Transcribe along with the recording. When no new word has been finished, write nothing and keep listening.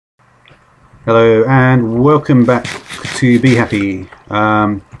Hello and welcome back to Be Happy.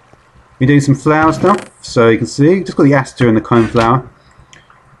 We're doing some flower stuff, so you can see just got the aster and the coneflower,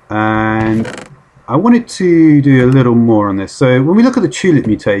 and I wanted to do a little more on this. So when we look at the tulip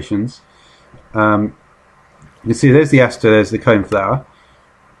mutations, you can see there's the aster, there's the coneflower,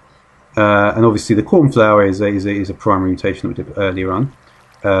 and obviously the cornflower is a primary mutation that we did earlier on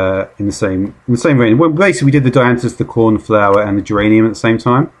in the same range. Well, basically we did the dianthus, the cornflower, and the geranium at the same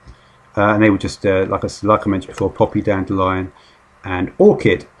time. And they were just, like I mentioned before, poppy, dandelion, and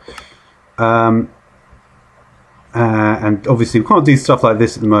orchid. And obviously we can't do stuff like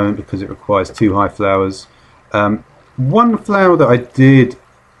this at the moment because it requires two high flowers. One flower that I did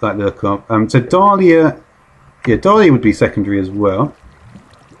like the look of, so dahlia, yeah, dahlia would be secondary as well.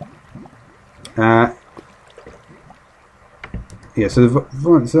 Yeah, so that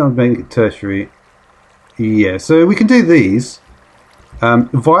would make it tertiary. Yeah, so we can do these.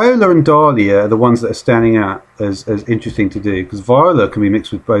 Viola and dahlia are the ones that are standing out as interesting to do, because viola can be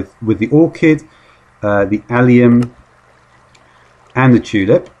mixed with both the orchid, the allium, and the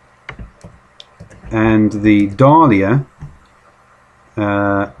tulip, and the dahlia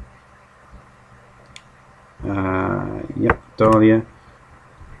dahlia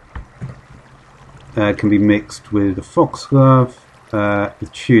can be mixed with the foxglove, the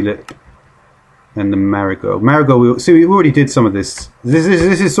tulip, and the marigold. Marigold, we already did some of this. This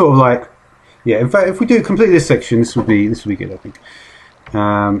is sort of like, yeah. In fact, if we do complete this section, this would be good, I think.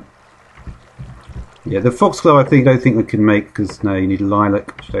 Yeah, the foxglove I don't think we can make because no, you need a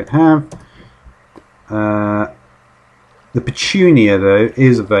lilac, which I don't have. The petunia though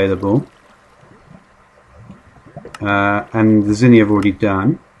is available, and the zinnia I've already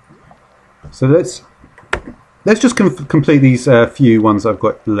done. So let's just complete these few ones I've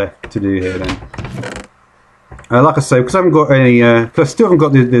got left to do here then. Like I say, because I haven't got any, because I still haven't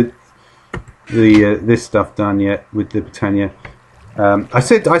got this stuff done yet with the Britannia. I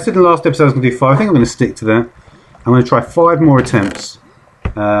said in the last episode I was going to do 5. I think I'm going to stick to that. I'm going to try 5 more attempts,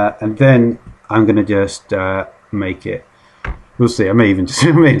 and then I'm going to just make it. We'll see. I may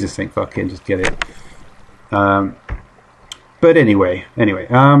just think fuck it and just get it. But anyway.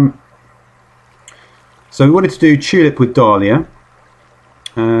 So we wanted to do tulip with dahlia,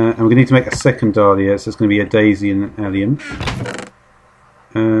 and we're going to need to make a second dahlia, so it's going to be a daisy and an allium.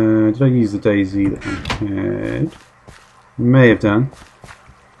 Did I use the daisy that I had? May have done.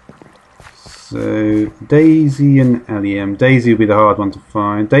 So daisy and allium. Daisy will be the hard one to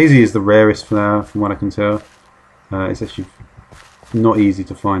find. Daisy is the rarest flower from what I can tell. It's actually not easy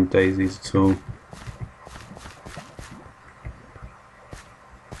to find daisies at all.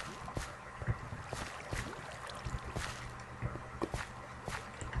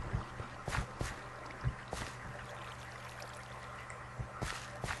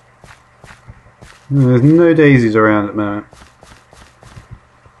 There's no daisies around at the moment.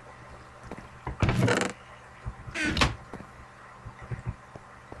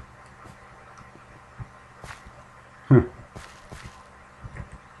 Huh.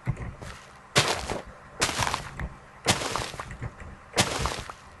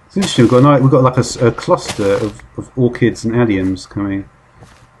 It's interesting. We've got like a cluster of orchids and alliums coming.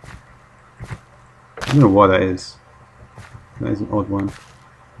 I don't know why that is. That is an odd one.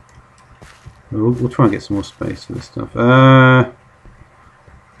 We'll try and get some more space for this stuff. And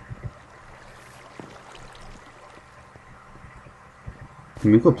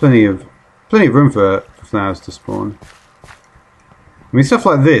we've got plenty of room for flowers to spawn. I mean, stuff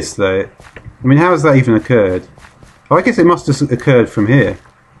like this, though. I mean, how has that even occurred? Oh, I guess it must have occurred from here.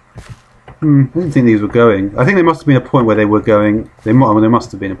 I didn't think these were going. I think there must have been a point where they were going. There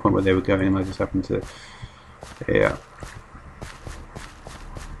must have been a point where they were going, and I just happened to. Yeah.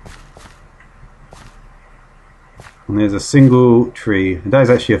 And there's a single tree, and that is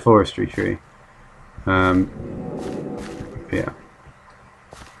actually a forestry tree. Yeah.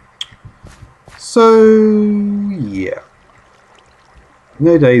 So yeah,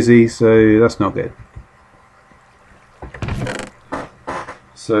 no daisy, so that's not good.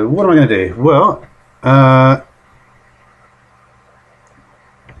 So what am I going to do? Well,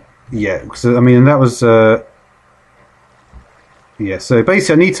 yeah. So I mean, that was yeah. So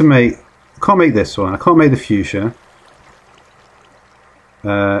basically, I need to make. Can't make this one. I can't make the fuchsia.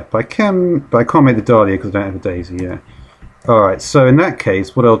 But I can't make the dahlia because I don't have a daisy yet. Alright, so in that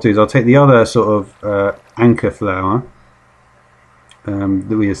case, what I'll do is I'll take the other sort of anchor flower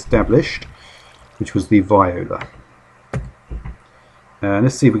that we established, which was the viola.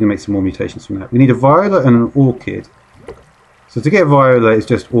 Let's see if we can make some more mutations from that. We need a viola and an orchid. So to get viola, it's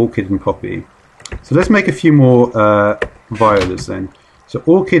just orchid and poppy. So let's make a few more violas then. So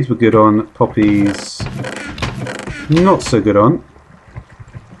orchids were good on, poppies not so good on.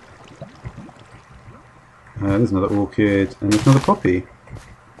 There's another orchid and there's another poppy.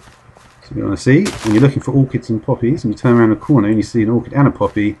 So you want to see, when you're looking for orchids and poppies and you turn around the corner and you see an orchid and a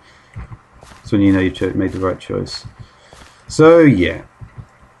poppy, that's when you know you've made the right choice. So yeah.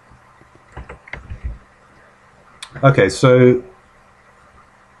 Okay, so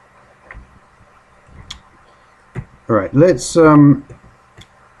alright, let's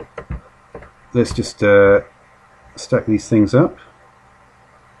just stack these things up.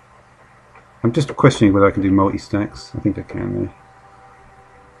 I'm just questioning whether I can do multi-stacks. I think I can though.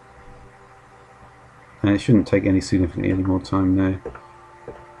 And it shouldn't take significantly any more time now.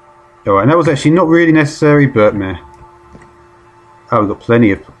 Alright, that was actually not really necessary, but meh. Oh, we've got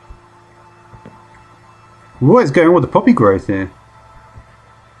plenty of... What is going on with the poppy growth here?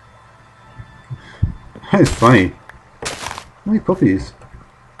 That is funny. How many poppies?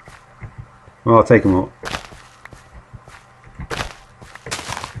 Well, I'll take them all.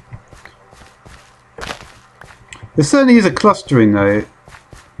 There certainly is a clustering though,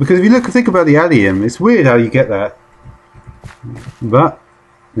 because if you think about the allium, it's weird how you get that, but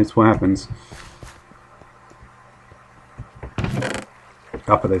that's what happens.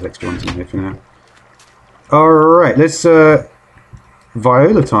 I'll put those extra ones in here for now. Alright, let's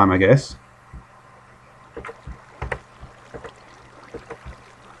viola time, I guess.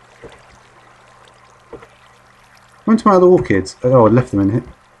 Went to my other orchids. Oh, I left them in here.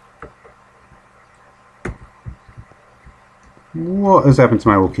 What has happened to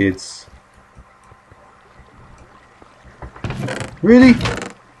my orchids? Really?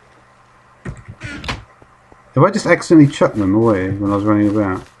 Have I just accidentally chucked them away when I was running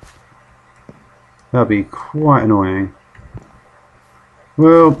about? That'd be quite annoying.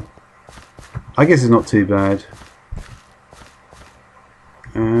 Well, I guess it's not too bad.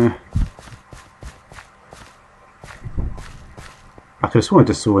 I could have sworn I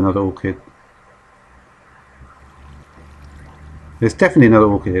just saw another orchid. There's definitely another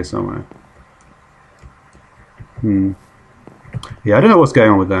orchid here somewhere. Yeah, I don't know what's going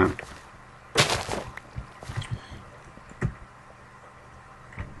on with that.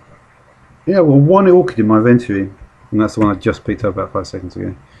 Yeah, well, one orchid in my inventory, and that's the one I just picked up about 5 seconds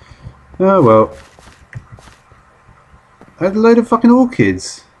ago. Oh well. I had a load of fucking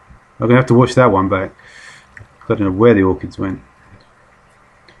orchids. I'm gonna have to watch that one back. I don't know where the orchids went.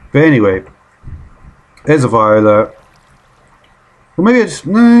 But anyway, there's a viola. Well, maybe I just...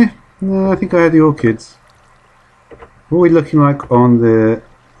 No, I think I had the orchids. What are we looking like on the...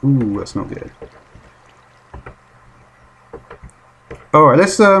 Ooh, that's not good. Alright,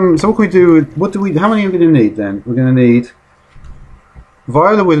 let's... So what can we do... How many are we going to need then? We're going to need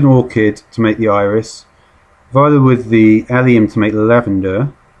viola with an orchid to make the iris. Viola with the allium to make the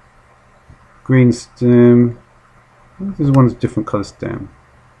lavender. Green stem... There's one with a different colour stem.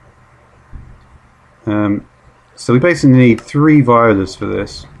 So we basically need 3 violas for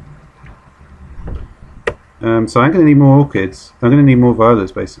this. So I'm going to need more orchids. I'm going to need more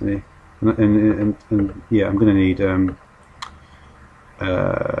violas basically, and yeah, I'm going to need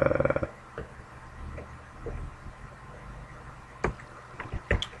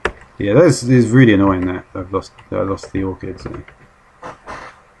yeah, that is really annoying that I lost the orchids.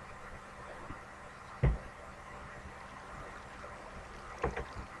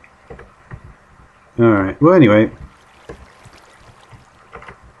 Alright, well anyway,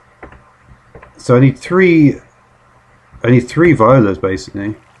 so I need three violas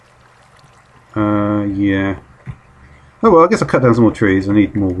basically. Yeah. Oh well, I guess I'll cut down some more trees. I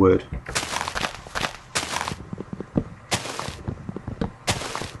need more wood.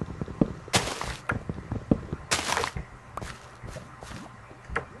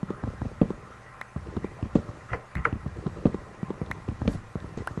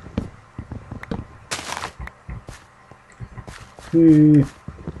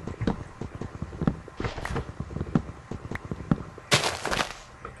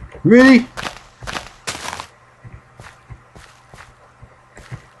 Really?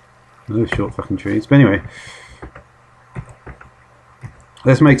 Those short fucking trees. But anyway,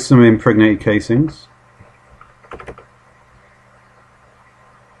 let's make some impregnated casings.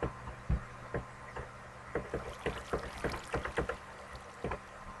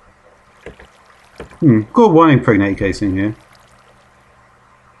 Got one impregnated casing here.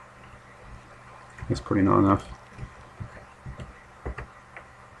 That's probably not enough.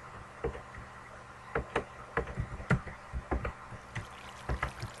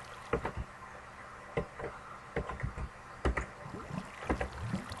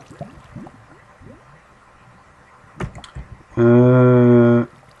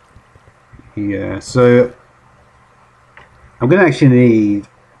 Yeah, so I'm going to actually need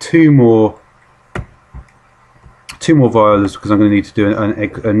two more violas because I'm going to need to do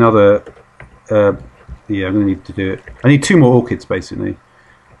another. Yeah, I'm going to need to do it. I need two more orchids basically,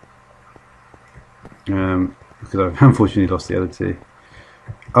 because I've unfortunately lost the other two.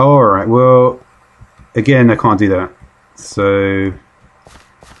 All right, well, again, I can't do that, so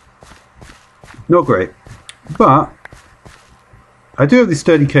not great. But I do have these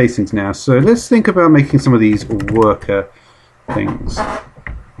sturdy casings now, so let's think about making some of these worker things.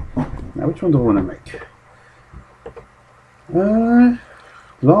 Now, which one do I want to make?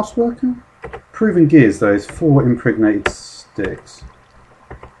 Glass worker? Proven gears, those 4 impregnated sticks.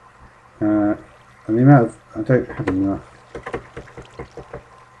 And the amount of... I don't have enough.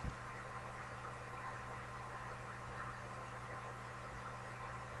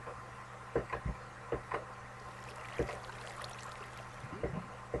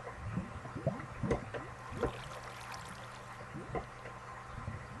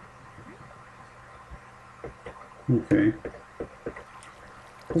 Okay.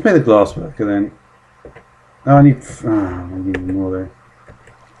 Let's make the glass worker then. Oh, I need more there.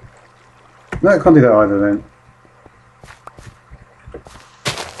 No, I can't do that either then.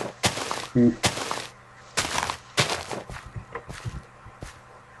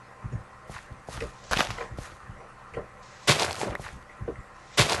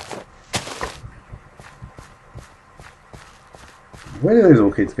 Where do those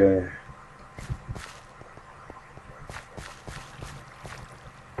orchids go?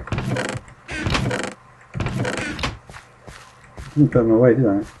 I didn't put them away, did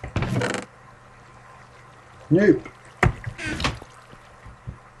I? Nope.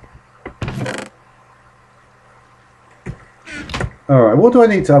 Alright, what do I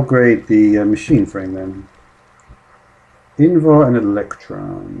need to upgrade the machine frame then? Invar and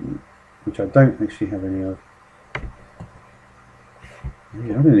Electron, which I don't actually have any of.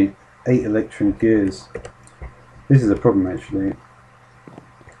 Yeah, I'm going to need 8 Electron gears. This is a problem actually.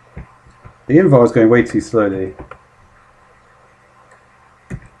 The Invar is going way too slowly.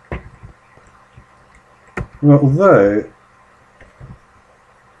 Well, although...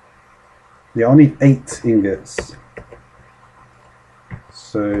 Yeah, I'll need 8 ingots.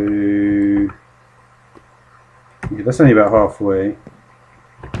 So... Yeah, that's only about halfway.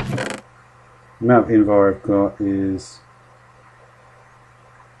 The amount of Invar I've got is...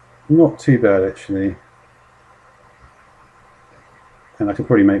 not too bad actually. And I could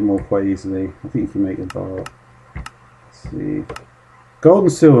probably make more quite easily. I think you can make a bar. Let's see. Gold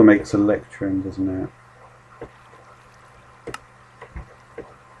and silver makes Electron, doesn't it?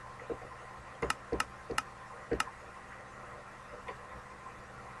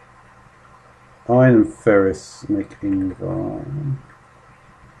 Iron and ferrous make Invar.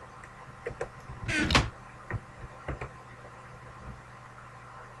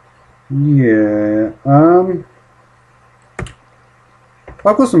 Yeah.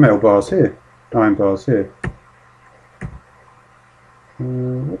 I've got some metal bars here. Iron bars here.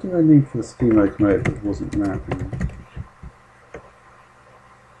 What do I need for the steam locomotive that wasn't that?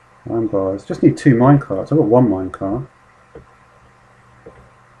 Iron bars. Just need 2 minecarts. I've got 1 minecart.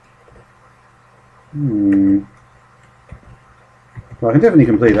 Well, I can definitely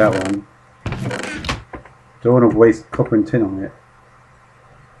complete that one. Don't want to waste copper and tin on it.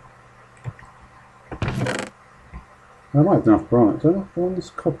 I might have enough bronze. Do I have enough bronze,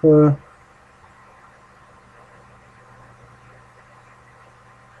 copper?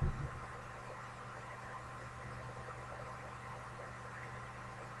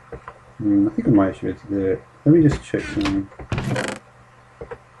 I think I might actually be able to do it. Let me just check something.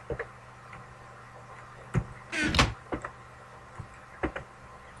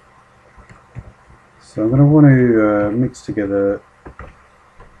 So I'm going to want to mix together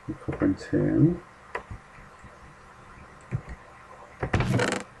the copper and tin.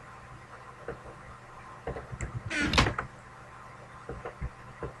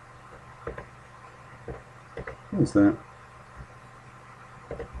 What is that?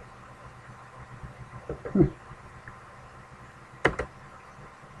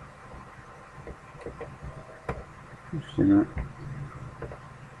 Interesting that.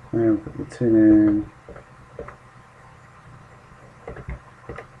 Now put the tin in.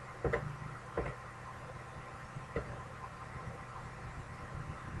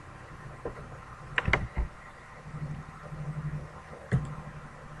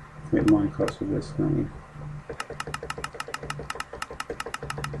 Get minecarts with this now.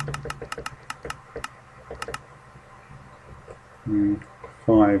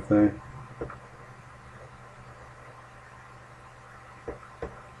 5 though.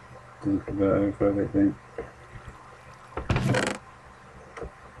 Didn't convert over, I don't think.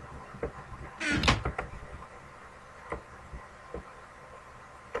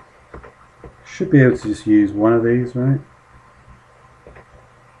 Should be able to just use one of these, right?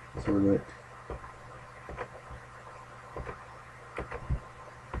 Let's have a look.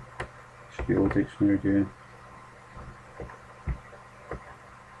 Should be all dictionary here.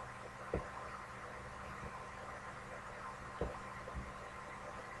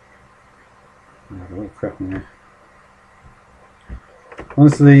 A lot of crap in there.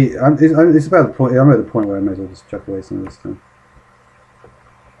 Honestly, it's about the point. I'm at the point where I may as well just chuck away some of this stuff.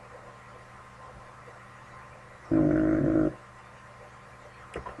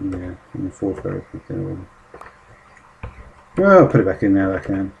 Yeah, in the fourth row. Well, I'll put it back in there. I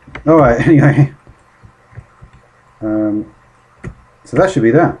can. All right. Anyway, so that should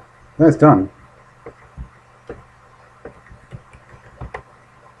be that. That's done.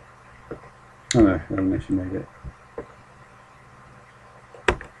 Oh no, I haven't actually made it.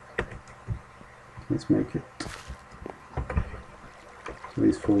 Let's make it. So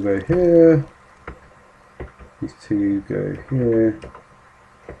these four go here. These two go here.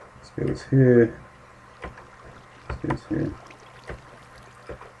 This goes here. This goes here.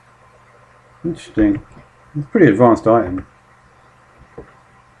 Interesting. It's a pretty advanced item.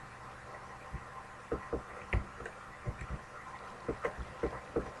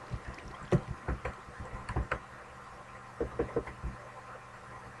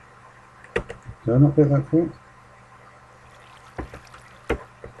 Did I not get that correct?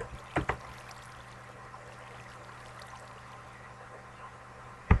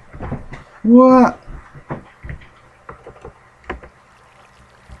 What?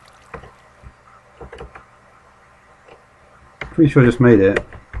 Pretty sure I just made it.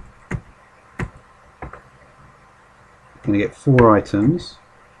 I'm going to get 4 items.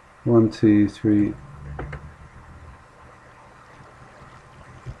 1, 2, 3.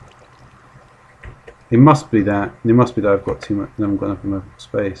 It must be that. It must be that I've got too much. I haven't got enough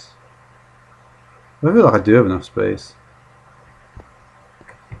space. I feel like I do have enough space.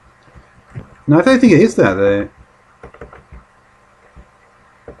 No, I don't think it is that though.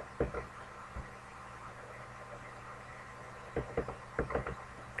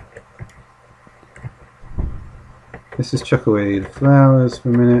 Let's just chuck away the flowers for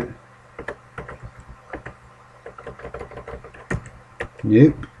a minute.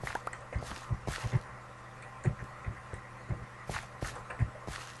 Nope.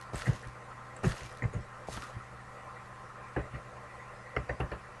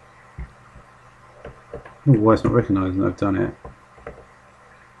 Oh, why it's not recognising that I've done it.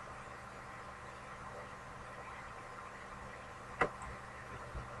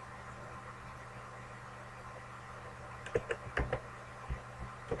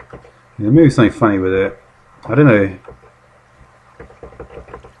 Yeah, maybe something funny with it. I don't know.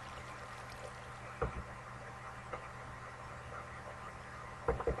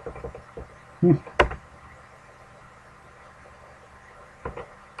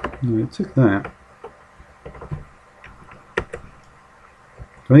 No, it took that.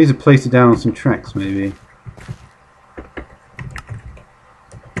 Do I need to place it down on some tracks, maybe?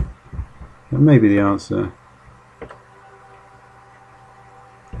 That may be the answer.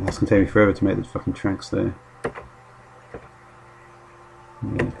 It's going to take me forever to make the fucking tracks there.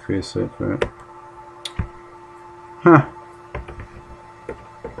 Yeah, creosote for it. Huh.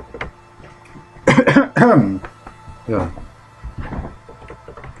 Yeah.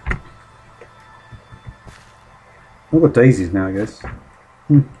 I've got daisies now, I guess.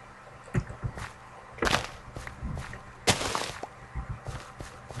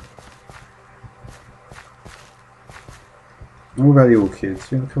 What about the orchids?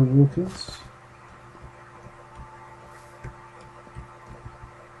 Do you have a couple of orchids?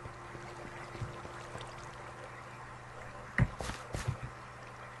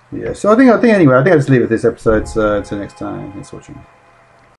 Yeah, so I think anyway, I think I'll just leave it with this episode, so until next time, thanks for watching.